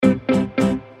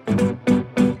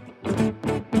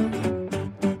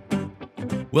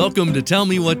Welcome to Tell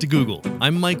Me What to Google.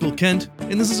 I'm Michael Kent,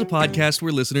 and this is a podcast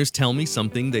where listeners tell me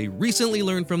something they recently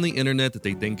learned from the internet that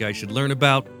they think I should learn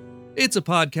about. It's a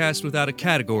podcast without a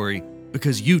category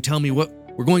because you tell me what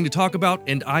we're going to talk about,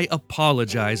 and I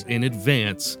apologize in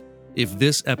advance if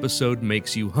this episode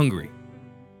makes you hungry.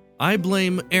 I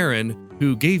blame Aaron,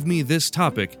 who gave me this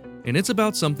topic, and it's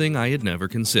about something I had never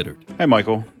considered. Hey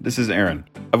Michael, this is Aaron.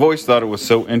 I've always thought it was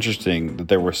so interesting that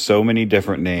there were so many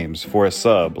different names for a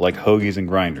sub like Hoagies and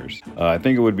Grinders. I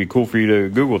think it would be cool for you to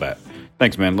Google that.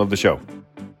 Thanks man, love the show.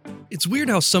 It's weird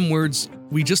how some words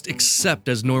we just accept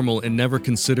as normal and never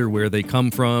consider where they come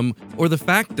from, or the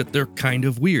fact that they're kind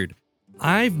of weird.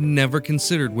 I've never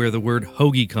considered where the word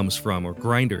hoagie comes from or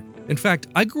grinder. In fact,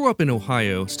 I grew up in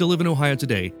Ohio, still live in Ohio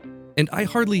today, and I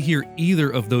hardly hear either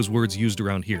of those words used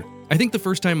around here. I think the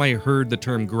first time I heard the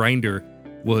term grinder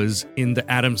was in the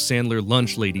Adam Sandler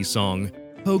Lunch Lady song,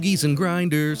 Hoagies and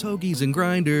grinders,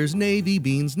 navy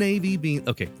beans.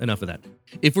 Okay, enough of that.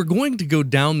 If we're going to go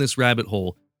down this rabbit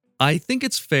hole, I think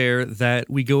it's fair that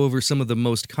we go over some of the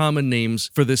most common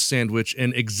names for this sandwich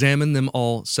and examine them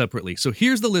all separately. So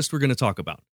here's the list we're going to talk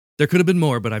about. There could have been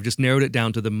more, but I've just narrowed it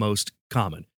down to the most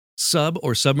common. Sub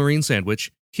or submarine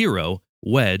sandwich, hero,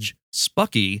 wedge,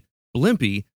 spucky,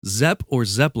 blimpy, Zepp or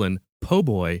Zeppelin, po'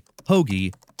 boy,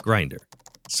 hoagie, grinder.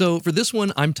 So for this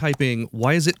one, I'm typing,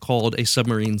 why is it called a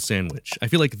submarine sandwich? I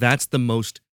feel like that's the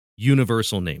most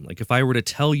universal name. Like if I were to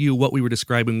tell you what we were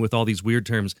describing with all these weird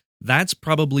terms, that's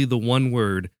probably the one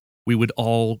word we would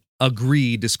all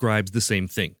agree describes the same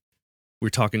thing. We're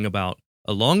talking about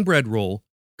a long bread roll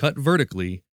cut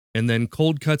vertically and then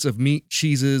cold cuts of meat,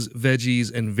 cheeses,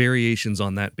 veggies, and variations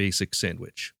on that basic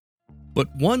sandwich. But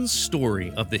one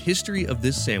story of the history of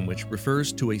this sandwich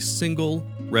refers to a single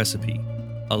recipe.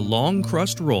 A long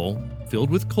crust roll filled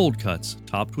with cold cuts,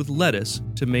 topped with lettuce,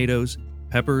 tomatoes,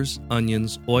 peppers,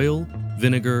 onions, oil,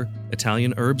 vinegar,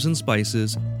 Italian herbs and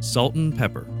spices, salt and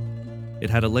pepper. It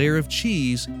had a layer of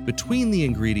cheese between the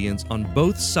ingredients on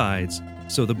both sides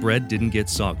so the bread didn't get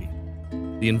soggy.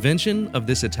 The invention of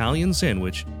this Italian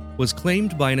sandwich was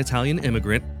claimed by an Italian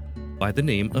immigrant by the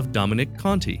name of Dominic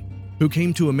Conti, who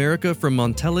came to America from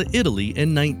Montella, Italy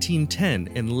in 1910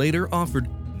 and later offered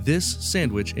this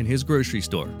sandwich in his grocery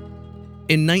store.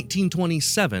 In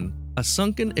 1927, a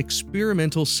sunken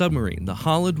experimental submarine, the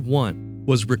Holland 1,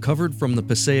 was recovered from the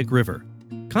Passaic River.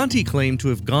 Conti claimed to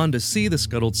have gone to see the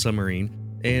scuttled submarine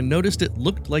and noticed it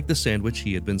looked like the sandwich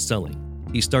he had been selling.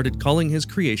 He started calling his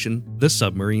creation the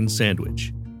submarine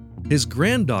sandwich. His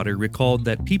granddaughter recalled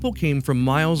that people came from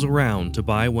miles around to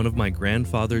buy one of my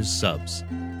grandfather's subs.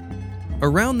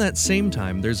 Around that same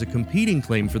time, there's a competing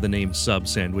claim for the name sub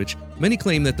sandwich. Many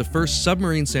claim that the first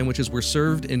submarine sandwiches were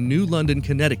served in New London,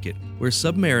 Connecticut, where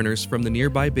submariners from the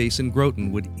nearby base in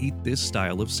Groton would eat this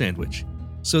style of sandwich.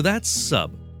 So that's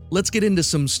sub. Let's get into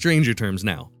some stranger terms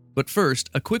now. But first,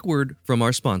 a quick word from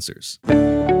our sponsors.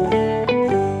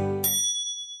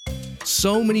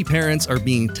 So many parents are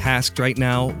being tasked right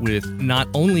now with not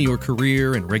only your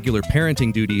career and regular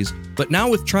parenting duties, but now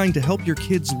with trying to help your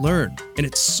kids learn. And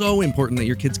it's so important that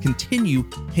your kids continue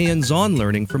hands-on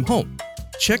learning from home.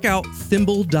 Check out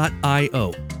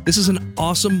Thimble.io. This is an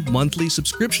awesome monthly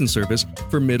subscription service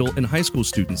for middle and high school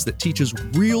students that teaches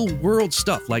real-world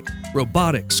stuff like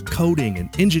robotics, coding,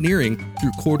 and engineering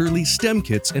through quarterly STEM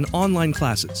kits and online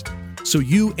classes. So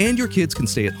you and your kids can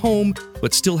stay at home,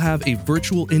 but still have a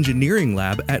virtual engineering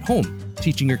lab at home,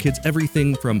 teaching your kids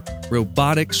everything from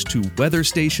robotics to weather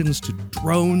stations to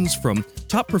drones from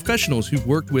top professionals who've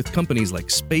worked with companies like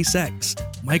SpaceX,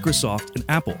 Microsoft, and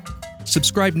Apple.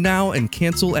 Subscribe now and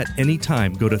cancel at any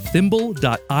time. Go to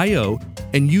Thimble.io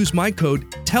and use my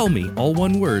code TELLME, all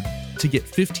one word, to get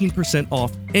 15%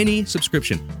 off any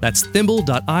subscription. That's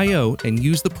Thimble.io and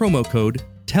use the promo code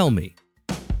TELLME.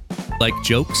 Like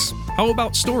jokes? How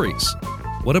about stories?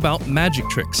 What about magic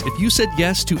tricks? If you said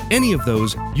yes to any of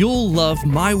those, you'll love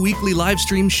my weekly live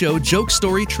stream show, Joke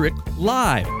Story Trick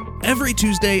Live. Every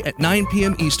Tuesday at 9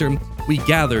 p.m. Eastern, we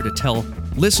gather to tell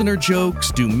listener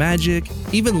jokes, do magic,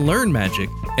 even learn magic,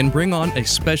 and bring on a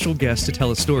special guest to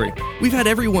tell a story. We've had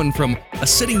everyone from a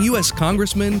sitting U.S.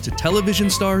 congressman to television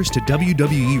stars to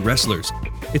WWE wrestlers.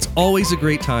 It's always a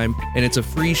great time, and it's a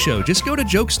free show. Just go to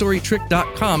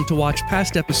jokestorytrick.com to watch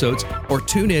past episodes or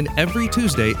tune in every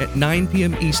Tuesday at 9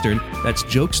 p.m. Eastern. That's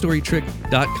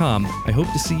jokestorytrick.com. I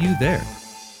hope to see you there.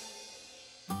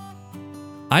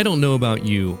 I don't know about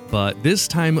you, but this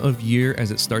time of year,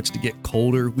 as it starts to get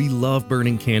colder, we love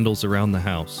burning candles around the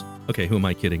house. Okay, who am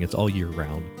I kidding? It's all year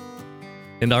round.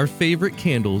 And our favorite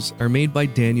candles are made by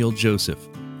Daniel Joseph.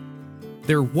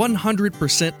 They're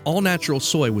 100% all-natural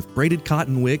soy with braided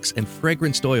cotton wicks and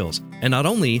fragranced oils. And not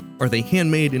only are they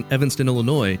handmade in Evanston,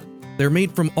 Illinois, they're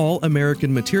made from all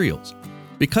American materials.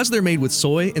 Because they're made with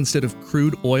soy instead of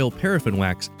crude oil paraffin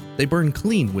wax, they burn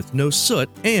clean with no soot,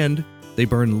 and they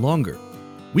burn longer.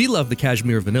 We love the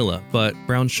cashmere vanilla, but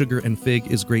brown sugar and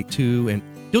fig is great too, and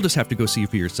you'll just have to go see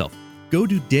for yourself. Go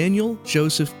to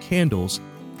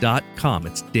DanielJosephCandles.com.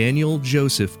 It's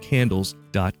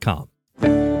DanielJosephCandles.com.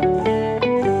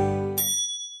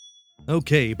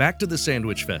 Okay, back to the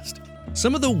Sandwich Fest.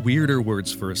 Some of the weirder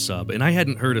words for a sub, and I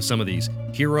hadn't heard of some of these: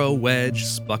 hero, wedge,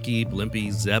 spucky,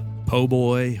 blimpy, zep, po'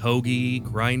 boy, hoagie,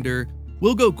 grinder.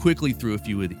 We'll go quickly through a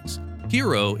few of these.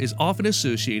 Hero is often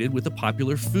associated with a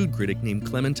popular food critic named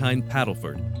Clementine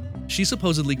Paddleford. She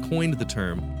supposedly coined the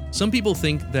term. Some people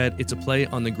think that it's a play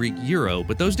on the Greek gyro,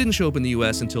 but those didn't show up in the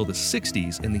US until the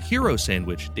 60s, and the hero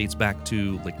sandwich dates back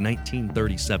to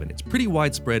 1937. It's pretty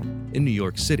widespread in New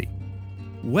York City.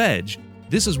 Wedge,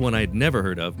 this is one I'd never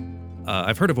heard of.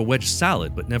 I've heard of a wedge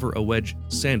salad, but never a wedge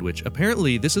sandwich.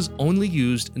 Apparently, this is only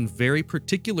used in very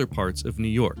particular parts of New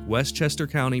York: Westchester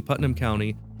County, Putnam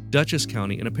County, Dutchess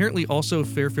County, and apparently also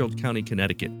Fairfield County,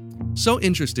 Connecticut. So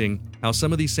interesting how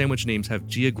some of these sandwich names have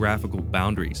geographical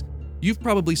boundaries. You've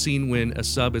probably seen when a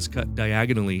sub is cut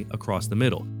diagonally across the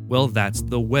middle. Well, that's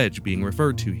the wedge being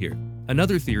referred to here.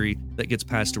 Another theory that gets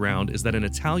passed around is that an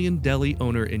Italian deli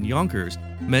owner in Yonkers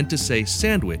meant to say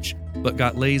sandwich, but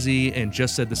got lazy and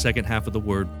just said the second half of the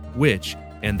word which,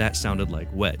 and that sounded like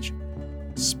wedge.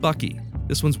 Spucky.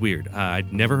 This one's weird.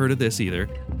 I'd never heard of this either.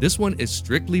 This one is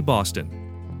strictly Boston,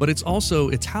 but it's also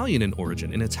Italian in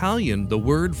origin. In Italian, the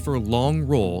word for long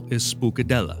roll is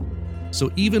spucadella. So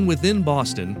even within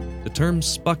Boston, the term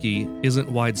spucky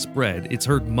isn't widespread. It's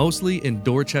heard mostly in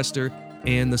Dorchester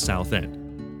and the South End.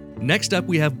 Next up,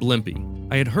 we have Blimpie.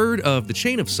 I had heard of the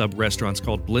chain of sub restaurants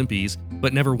called Blimpies,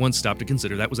 but never once stopped to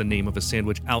consider that was a name of a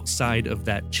sandwich outside of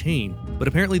that chain. But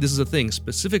apparently this is a thing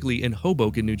specifically in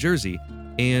Hoboken, New Jersey,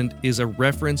 and is a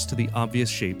reference to the obvious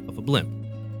shape of a blimp.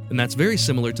 And that's very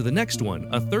similar to the next one,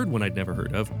 a third one I'd never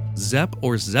heard of, Zepp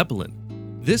or Zeppelin.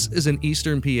 This is an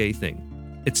Eastern PA thing.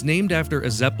 It's named after a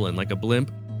Zeppelin, like a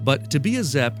blimp, but to be a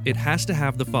Zepp, it has to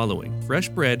have the following: fresh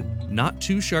bread, not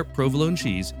too sharp provolone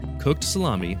cheese, cooked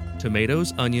salami,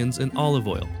 tomatoes, onions, and olive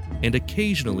oil, and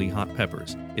occasionally hot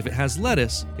peppers. If it has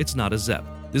lettuce, it's not a Zepp.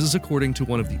 This is according to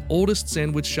one of the oldest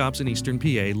sandwich shops in Eastern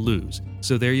PA, Lou's.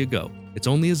 So there you go. It's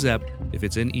only a Zepp if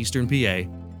it's in Eastern PA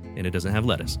and it doesn't have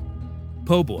lettuce.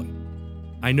 Po' boy.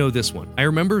 I know this one. I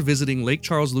remember visiting Lake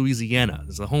Charles, Louisiana.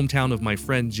 It's the hometown of my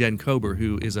friend Jen Kober,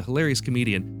 who is a hilarious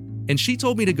comedian, and she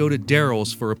told me to go to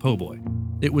Daryl's for a po' boy.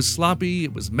 It was sloppy,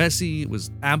 it was messy, it was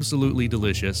absolutely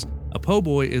delicious. A po'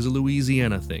 boy is a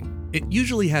Louisiana thing. It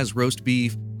usually has roast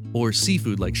beef or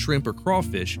seafood like shrimp or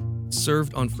crawfish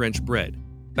served on French bread.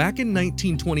 Back in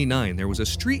 1929, there was a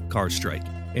streetcar strike,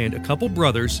 and a couple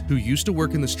brothers who used to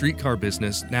work in the streetcar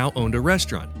business now owned a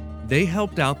restaurant. They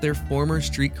helped out their former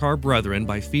streetcar brethren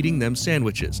by feeding them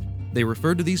sandwiches. They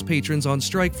referred to these patrons on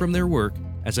strike from their work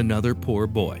as another poor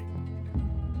boy.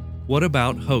 What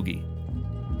about hoagie?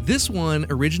 This one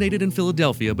originated in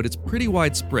Philadelphia, but it's pretty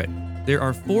widespread. There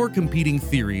are 4 competing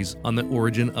theories on the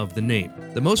origin of the name.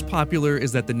 The most popular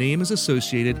is that the name is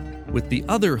associated with the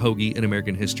other hoagie in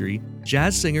American history,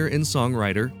 jazz singer and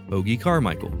songwriter Hoagie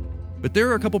Carmichael. But there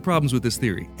are a couple problems with this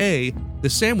theory. A, the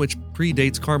sandwich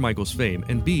predates Carmichael's fame,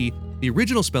 and B, the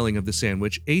original spelling of the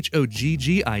sandwich,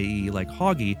 Hogggie, like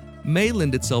Hoagie, may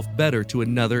lend itself better to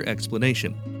another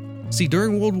explanation. See,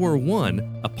 during World War I,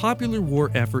 a popular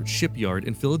war effort shipyard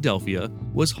in Philadelphia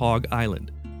was Hog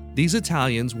Island. These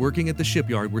Italians working at the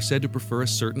shipyard were said to prefer a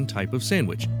certain type of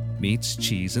sandwich: meats,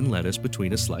 cheese, and lettuce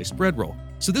between a sliced bread roll.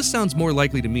 So this sounds more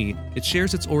likely to me. It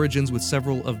shares its origins with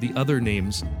several of the other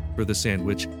names for the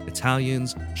sandwich: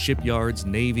 Italians, shipyards,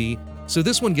 Navy. So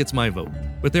this one gets my vote.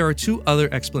 But there are 2 other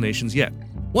explanations yet.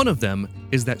 One of them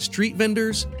is that street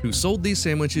vendors who sold these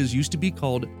sandwiches used to be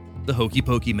called the Hokey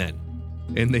Pokey Men,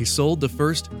 and they sold the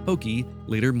first hokey,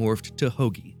 later morphed to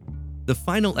hoagie. The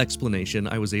final explanation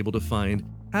I was able to find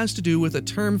has to do with a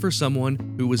term for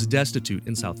someone who was destitute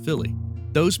in South Philly.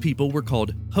 Those people were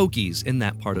called Hoagies in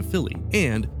that part of Philly,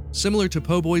 and similar to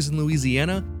po' boys in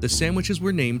Louisiana, the sandwiches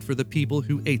were named for the people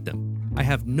who ate them. I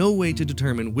have no way to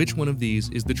determine which one of these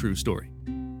is the true story.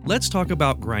 Let's talk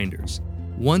about grinders.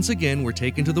 Once again, we're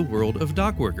taken to the world of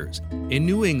dock workers. In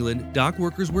New England, dock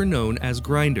workers were known as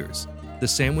grinders. The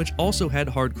sandwich also had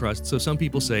hard crust, so some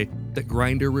people say that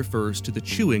grinder refers to the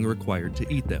chewing required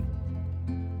to eat them.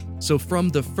 So from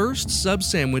the first sub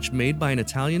sandwich made by an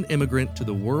Italian immigrant to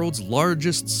the world's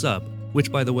largest sub,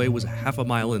 which by the way was half a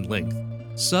mile in length,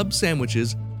 sub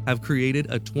sandwiches have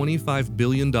created a $25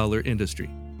 billion industry.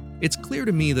 It's clear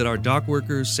to me that our dock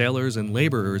workers, sailors, and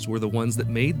laborers were the ones that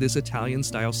made this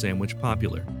Italian-style sandwich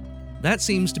popular. That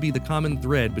seems to be the common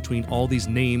thread between all these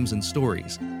names and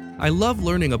stories. I love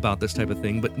learning about this type of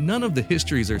thing, but none of the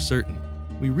histories are certain.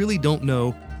 We really don't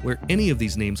know where any of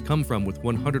these names come from with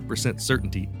 100%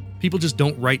 certainty. People just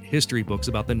don't write history books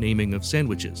about the naming of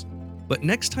sandwiches. But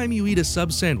next time you eat a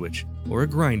sub sandwich, or a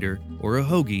grinder, or a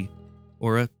hoagie,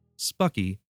 or a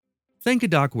spucky, thank a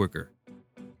dock worker,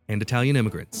 and Italian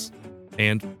immigrants,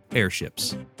 and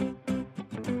airships.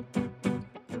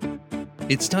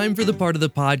 It's time for the part of the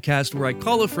podcast where I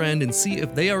call a friend and see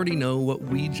if they already know what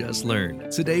we just learned.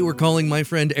 Today we're calling my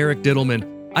friend Eric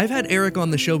Diddleman. I've had Eric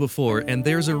on the show before, and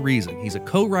there's a reason. He's a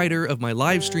co-writer of my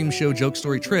live stream show Joke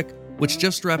Story Trick, which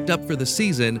just wrapped up for the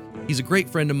season. He's a great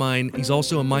friend of mine. He's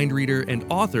also a mind reader and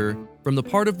author from the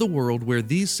part of the world where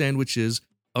these sandwiches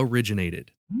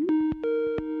originated.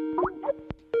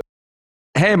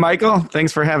 Hey, Michael.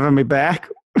 Thanks for having me back.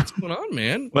 What's going on,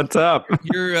 man? What's up?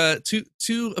 Your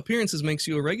two appearances makes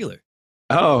you a regular.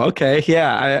 Oh, okay.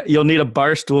 Yeah, you'll need a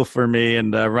bar stool for me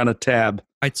and run a tab.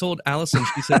 I told Allison,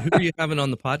 she said, who are you having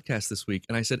on the podcast this week?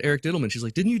 And I said, Eric Diddleman. She's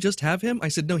like, didn't you just have him? I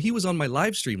said, no, he was on my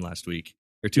live stream last week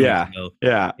or 2 weeks ago.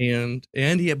 Yeah.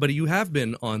 But you have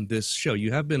been on this show.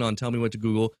 You have been on Tell Me What to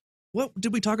Google. What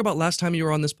did we talk about last time you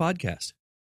were on this podcast?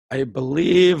 I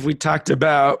believe we talked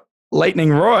about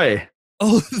Lightning Roy.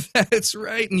 Oh, that's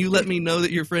right. And you let me know that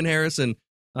your friend Harrison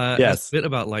has a bit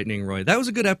about Lightning Roy. That was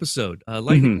a good episode.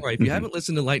 Lightning Roy. If you haven't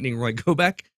listened to Lightning Roy, go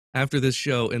back after this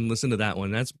show and listen to that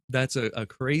one. That's a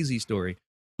crazy story.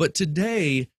 But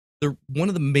today, one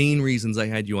of the main reasons I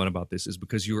had you on about this is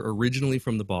because you were originally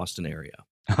from the Boston area.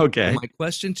 Okay. And my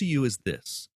question to you is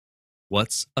this.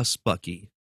 What's a spucky?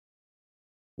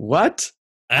 What?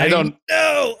 I don't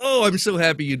know. Oh, I'm so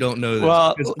happy you don't know this.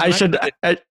 Well,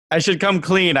 I should come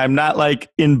clean. I'm not like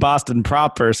in Boston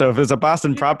proper. So if it's a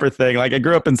Boston proper thing, like I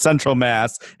grew up in Central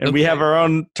Mass and we have our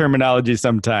own terminology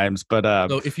sometimes. But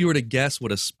so if you were to guess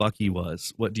what a spucky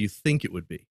was, what do you think it would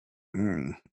be?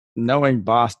 Knowing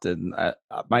Boston,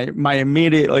 my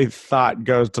immediately thought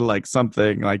goes to like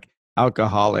something like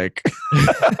alcoholic.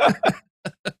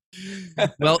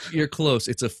 Well, you're close.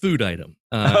 It's a food item.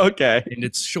 Okay. And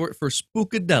it's short for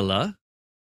spookadella.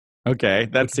 Okay.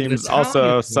 That seems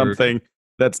also something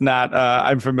that's not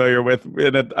I'm familiar with.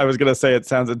 I was going to say it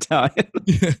sounds Italian.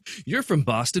 You're from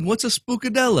Boston. What's a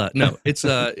spookadella? No, it's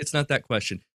not that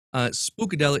question.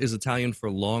 Spookadella is Italian for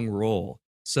long roll.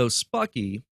 So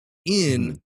spucky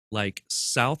in like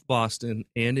South Boston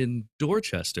and in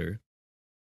Dorchester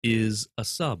is a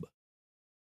sub.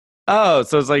 Oh,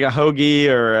 so it's like a hoagie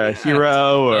or a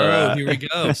hero or Oh, here we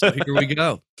go. So here we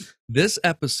go. This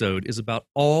episode is about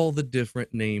all the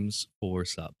different names for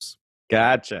subs.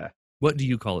 Gotcha. What do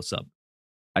you call a sub?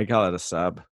 I call it a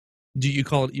sub. Do you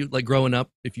call it, like growing up,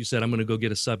 if you said, I'm going to go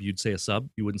get a sub, you'd say a sub?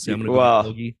 You wouldn't say, I'm going to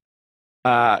go get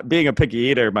a hoagie? Being a picky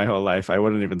eater my whole life, I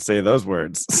wouldn't even say those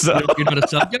words. So You're not a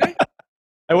sub guy?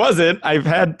 I wasn't. I've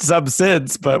had subs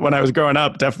since, but when I was growing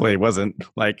up, definitely wasn't.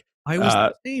 Like I was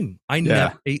the same. I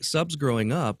never ate subs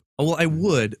growing up. Well, I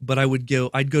would, but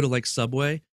I'd go to like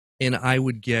Subway and I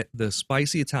would get the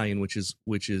spicy Italian, which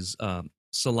is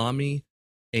salami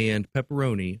and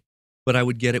pepperoni, but I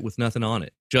would get it with nothing on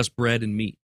it, just bread and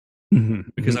meat.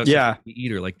 Because I was a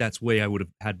eater. Like that's way I would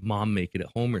have had mom make it at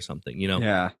home or something, you know?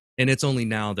 Yeah. And it's only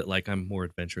now that like I'm more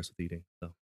adventurous with eating.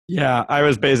 So yeah, I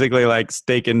was basically like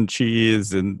steak and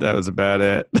cheese, and that was about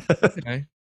it. Okay.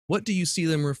 What do you see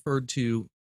them referred to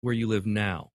where you live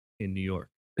now in New York?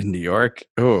 In New York?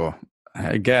 Oh,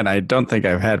 again, I don't think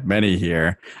I've had many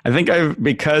here. I think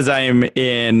because I'm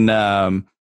in a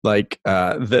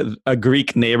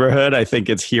Greek neighborhood. I think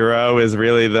it's hero is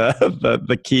really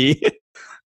the key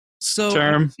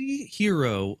term. I see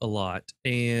hero a lot,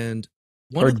 and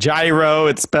or gyro.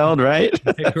 It's spelled right.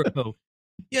 Gyro.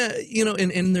 Yeah, you know,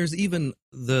 and there's even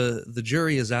the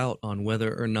jury is out on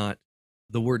whether or not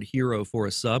the word hero for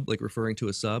a sub, like referring to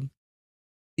a sub,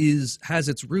 has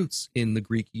its roots in the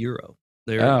Greek euro.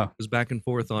 There was back and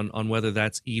forth on whether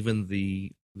that's even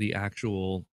the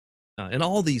actual, and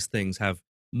all these things have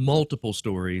multiple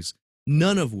stories,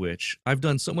 none of which I've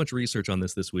done so much research on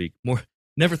this week.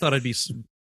 Never thought I'd be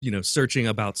searching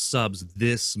about subs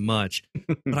this much,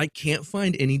 but I can't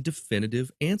find any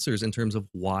definitive answers in terms of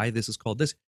why this is called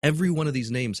this. Every one of these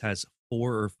names has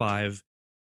 4 or 5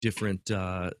 different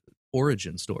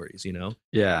origin stories, you know?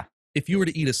 Yeah. If you were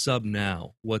to eat a sub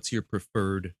now, what's your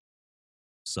preferred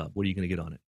sub? What are you going to get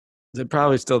on it? It's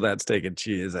probably still that steak and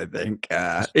cheese, I think.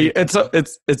 Steak and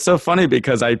It's so funny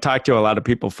because I talked to a lot of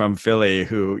people from Philly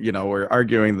who, were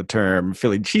arguing the term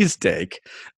Philly cheesesteak,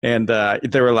 and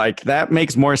they were like, that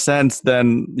makes more sense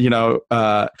than,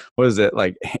 what is it,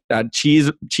 like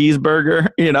cheeseburger?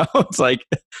 It's like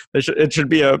it should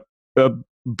be a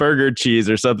burger cheese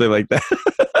or something like that.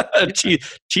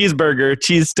 Cheeseburger,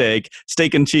 cheesesteak,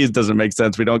 steak and cheese doesn't make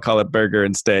sense. We don't call it burger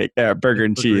and steak, burger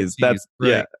and cheese. That's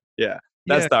right. Yeah.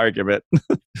 That's the argument.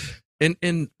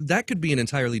 And that could be an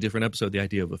entirely different episode, the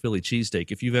idea of a Philly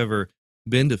cheesesteak. If you've ever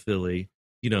been to Philly,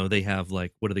 they have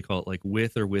like, what do they call it? Like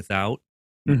with or without.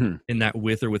 Mm-hmm. And that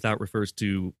with or without refers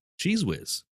to Cheese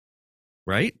Whiz,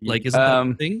 right? Like, isn't that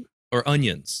a thing? Or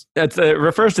onions? It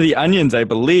refers to the onions, I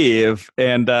believe.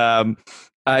 And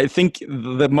I think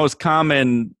the most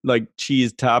common like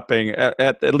cheese topping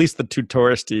at least the two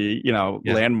touristy,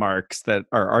 landmarks that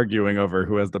are arguing over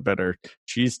who has the better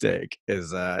cheesesteak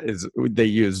is they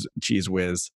use Cheese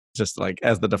Whiz just like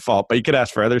as the default, but you could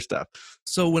ask for other stuff.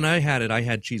 So when I had it, I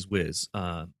had Cheese Whiz,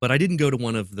 but I didn't go to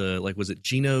one of the, like, was it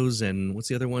Geno's and what's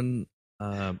the other one?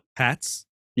 Pat's?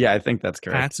 Yeah, I think that's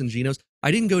correct. Pat's and Geno's.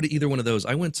 I didn't go to either one of those.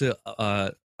 I went to,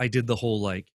 I did the whole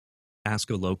like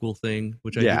ask a local thing,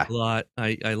 which I did a lot.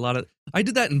 I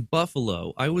did that in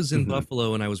Buffalo. I was in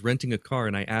Buffalo and I was renting a car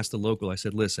and I asked a local, I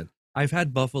said, listen, I've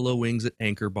had buffalo wings at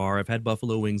Anchor Bar. I've had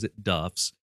buffalo wings at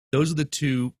Duff's. Those are the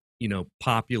two,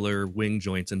 popular wing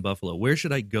joints in Buffalo. Where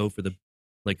should I go for the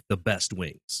best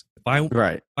wings?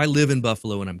 If I live in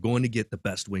Buffalo and I'm going to get the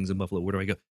best wings in Buffalo, where do I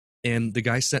go? And the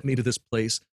guy sent me to this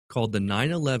place called the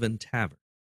 911 Tavern.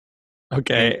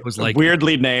 Okay. It was like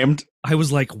weirdly named. I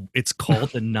was like, it's called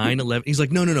the 911. He's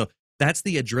like, no. That's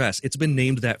the address. It's been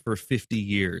named that for 50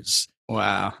 years.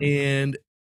 Wow. And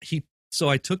so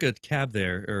I took a cab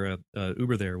there or a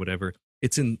Uber there or whatever.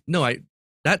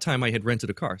 That time I had rented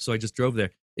a car. So I just drove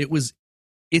there.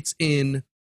 It's in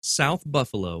South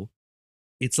Buffalo.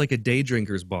 It's like a day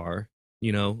drinkers bar,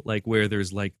 like where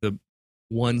there's like the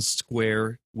one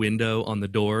square window on the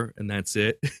door and that's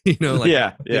it.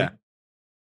 Yeah.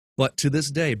 But to this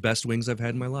day, best wings I've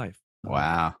had in my life.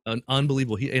 Wow.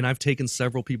 Unbelievable. And I've taken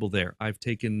several people there. I've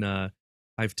taken my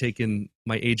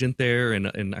agent there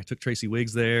and I took Tracy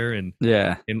Wiggs there and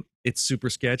it's super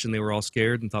sketch and they were all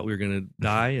scared and thought we were going to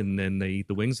die. And then they eat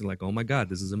the wings and like, oh my God,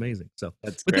 this is amazing. So,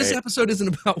 but this episode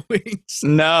isn't about wings.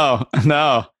 No.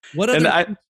 What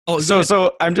other?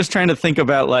 So I'm just trying to think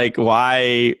about like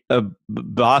why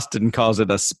Boston calls it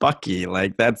a spucky.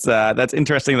 Like that's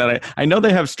interesting. That I know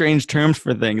they have strange terms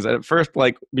for things. At first,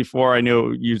 like before I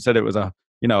knew you said it was a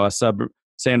sub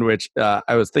sandwich,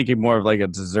 I was thinking more of like a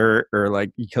dessert or like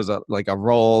because of like a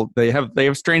roll. They have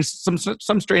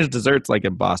some strange desserts like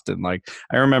in Boston. Like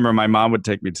I remember my mom would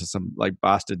take me to some like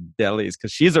Boston delis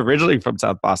because she's originally from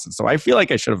South Boston. So I feel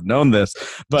like I should have known this.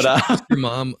 But your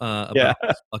mom about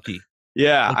spucky.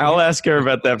 Yeah, I'll ask her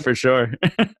about that for sure.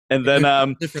 And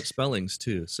then different spellings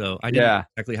too. So I didn't know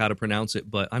exactly how to pronounce it,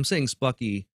 but I'm saying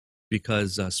spucky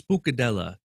because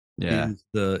spookadella is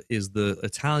the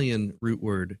Italian root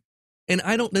word. And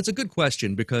that's a good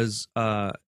question because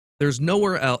there's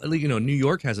nowhere else. New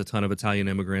York has a ton of Italian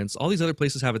immigrants. All these other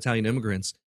places have Italian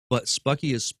immigrants, but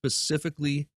spucky is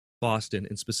specifically Boston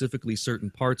and specifically certain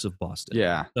parts of Boston.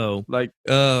 Yeah. So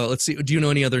let's see. Do you know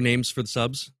any other names for the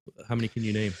subs? How many can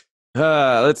you name?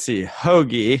 Let's see.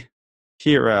 Hoagie,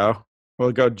 Hero.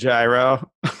 We'll go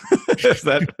Gyro. Is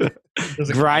that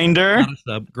Grinder?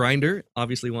 Grinder,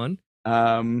 obviously one.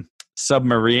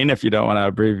 Submarine, if you don't want to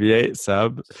abbreviate,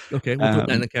 sub. Okay, we'll put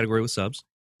that in the category with subs.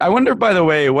 I wonder, by the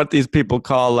way, what these people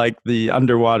call like the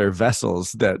underwater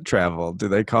vessels that travel. Do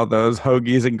they call those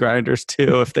Hoagies and Grinders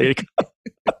too? If they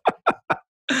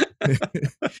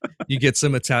you get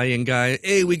some Italian guy,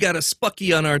 hey, we got a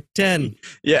spucky on our 10.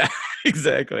 Yeah,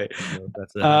 exactly.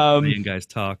 That's how Italian guys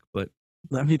talk, but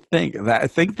let me think. I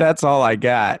think that's all I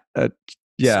got.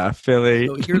 Philly.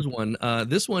 So here's one.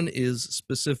 This one is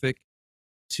specific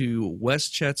to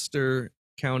Westchester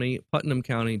County, Putnam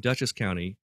County, Dutchess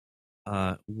County.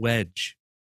 Wedge.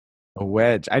 A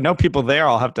wedge. I know people there.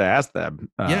 I'll have to ask them.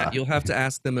 You'll have to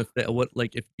ask them if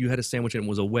you had a sandwich and it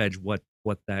was a wedge, what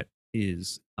that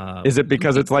is. Is it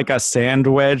because it's like a sand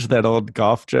wedge, that old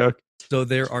golf joke? So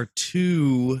there are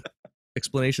two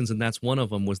explanations, and that's one of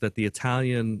them, was that the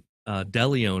Italian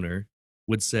deli owner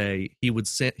would say he would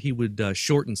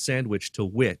shorten sandwich to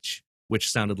which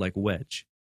sounded like wedge.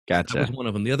 Gotcha. That was one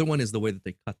of them. The other one is the way that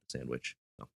they cut the sandwich.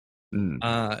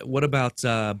 What about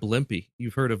Blimpie?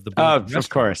 You've heard of the Blimpie of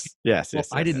course. Yes.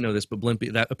 I didn't know this, but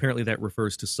Blimpie, that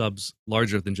refers to subs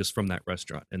larger than just from that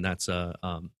restaurant, and that's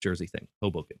a Jersey thing,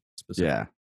 Hoboken specifically.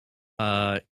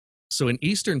 Yeah. So in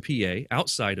Eastern PA,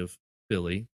 outside of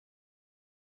Philly,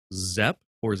 Zepp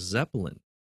or Zeppelin?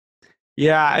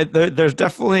 Yeah, there's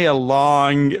definitely a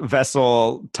long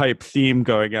vessel type theme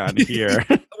going on here.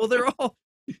 Well, they're all,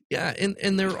 yeah,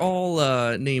 and they're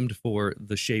all named for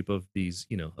the shape of these,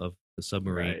 of the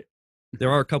submarine. Right. There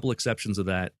are a couple exceptions of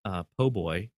that. Po'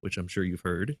 Boy, which I'm sure you've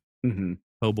heard. Mm-hmm.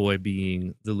 Po' Boy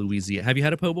being the Louisiana. Have you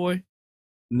had a Po' Boy?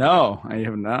 No, I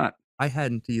have not. I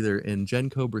hadn't either. And Jen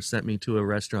Cobra sent me to a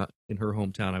restaurant in her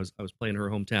hometown. I was playing her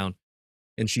hometown,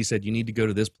 and she said, you need to go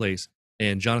to this place.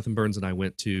 And Jonathan Burns and I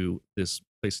went to this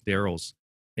place, Daryl's,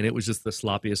 and it was just the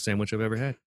sloppiest sandwich I've ever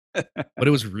had. But it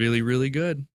was really, really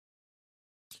good.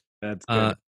 That's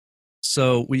good.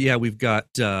 So we've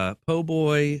got Po'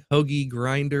 Boy, Hoagie,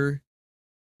 Grinder.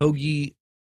 Hoagie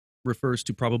refers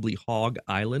to probably Hog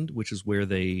Island, which is where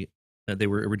they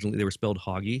were originally. They were spelled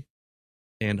Hoagie,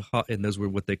 and those were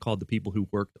what they called the people who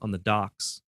worked on the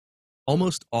docks.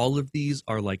 Almost all of these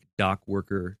are like dock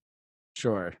worker.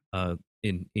 Sure.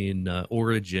 In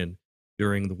origin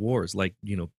during the wars, like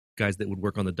guys that would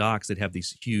work on the docks, they'd have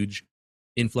these huge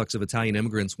influx of Italian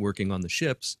immigrants working on the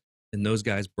ships, and those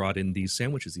guys brought in these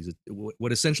sandwiches, these what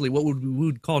we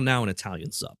would call now an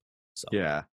Italian sub. So.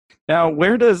 Yeah. Now,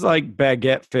 where does like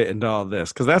baguette fit into all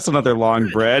this? Because that's another long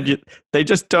bread. They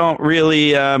just don't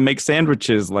really make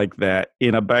sandwiches like that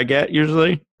in a baguette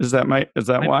usually. Is that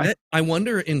why? I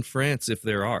wonder in France if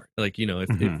there are, like,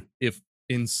 if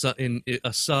in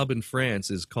a sub in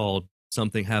France is called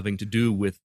something having to do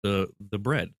with the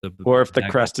bread, or if the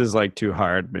crust is like too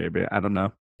hard, maybe. I don't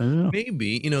know.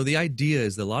 Maybe, the idea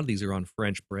is that a lot of these are on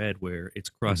French bread where it's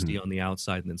crusty on the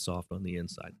outside and then soft on the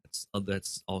inside.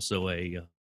 That's also a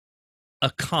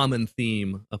common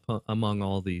theme among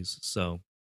all these. So,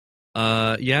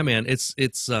 yeah, man,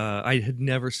 it's I had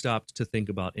never stopped to think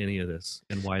about any of this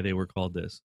and why they were called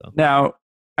this. So. Now,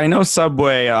 I know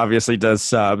Subway obviously does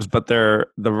subs, but the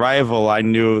rival I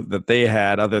knew that they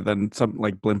had, other than something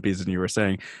like Blimpies, and you were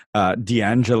saying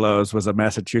D'Angelo's was a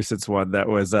Massachusetts one that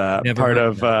was part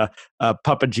of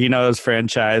Papagino's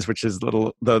franchise, which is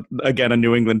again a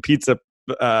New England pizza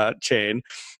chain.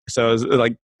 So it was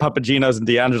like Papagino's and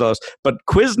D'Angelo's, but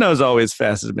Quiznos always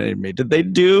fascinated me.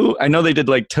 I know they did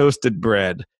like toasted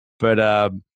bread,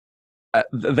 but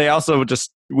they also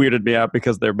just weirded me out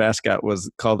because their mascot was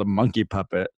called a monkey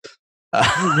puppet.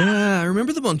 Yeah, I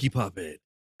remember the monkey puppet.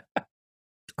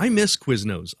 I miss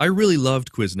Quiznos. I really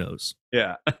loved Quiznos.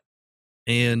 Yeah.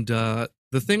 And the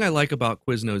thing I like about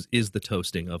Quiznos is the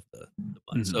toasting of the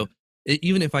bun. So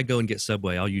even if I go and get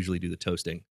Subway, I'll usually do the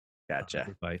toasting.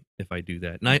 Gotcha. If I do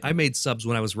that. And I made subs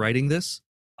when I was writing this.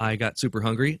 I got super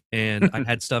hungry and I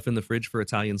had stuff in the fridge for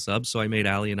Italian subs. So I made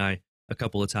Allie and I a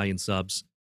couple Italian subs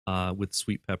with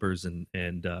sweet peppers and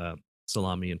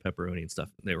salami and pepperoni and stuff.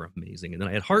 They were amazing. And then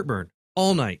I had heartburn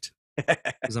all night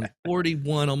because I'm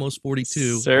 41, almost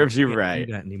 42. Serves you right. I can't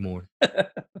do that anymore.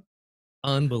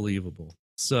 Unbelievable.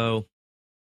 So,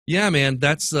 yeah, man,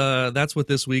 that's what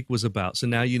this week was about. So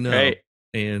now you know. Great.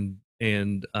 And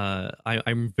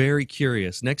I'm very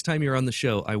curious. Next time you're on the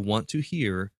show, I want to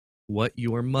hear what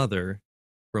your mother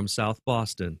from South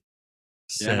Boston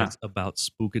says about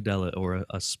Spookadella or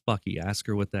a Spucky. Ask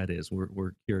her what that is.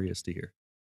 We're curious to hear.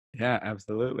 Yeah,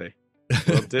 absolutely.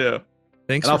 Will do.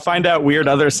 Thanks. And I'll find out weird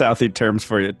other Southie terms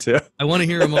for you too. I want to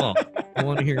hear them all.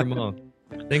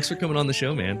 Thanks for coming on the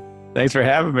show, man. Thanks for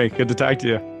having me. Good to talk to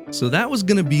you. So that was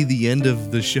going to be the end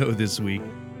of the show this week.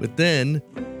 But then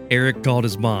Eric called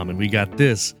his mom and we got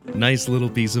this nice little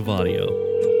piece of audio.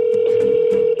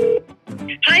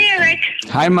 Hi, Eric.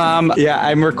 Hi, Mom. Yeah,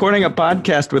 I'm recording a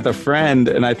podcast with a friend,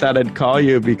 and I thought I'd call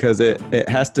you because it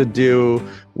has to do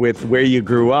with where you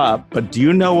grew up. But do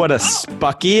you know what a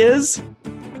Spucky is?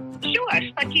 Sure.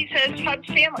 Spucky says hub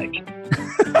sandwich.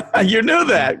 You knew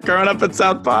that, growing up in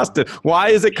South Boston. Why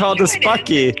is it called a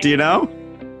Spucky? Do you know?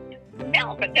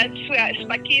 No, but that's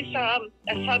Spucky's a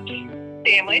sub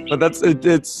sandwich. But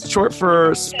it's short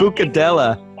for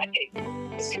Spookadella.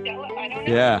 Spookadella, I don't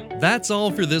know. Yeah. That's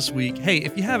all for this week. Hey,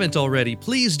 if you haven't already,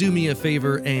 please do me a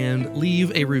favor and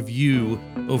leave a review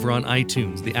over on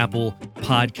iTunes, the Apple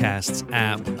Podcasts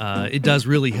app. It does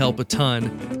really help a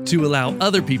ton to allow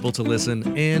other people to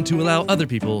listen and to allow other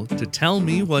people to tell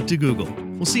me what to Google.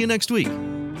 We'll see you next week.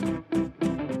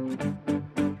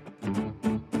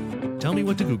 Tell Me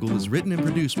What to Google is written and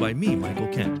produced by me, Michael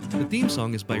Kent. The theme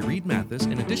song is by Reed Mathis,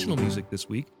 and additional music this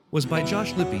week was by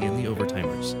Josh Lippy and the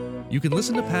Overtimers. You can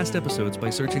listen to past episodes by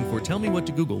searching for Tell Me What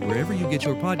to Google wherever you get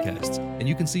your podcasts, and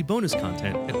you can see bonus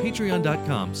content at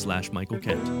patreon.com/Michael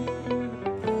Kent.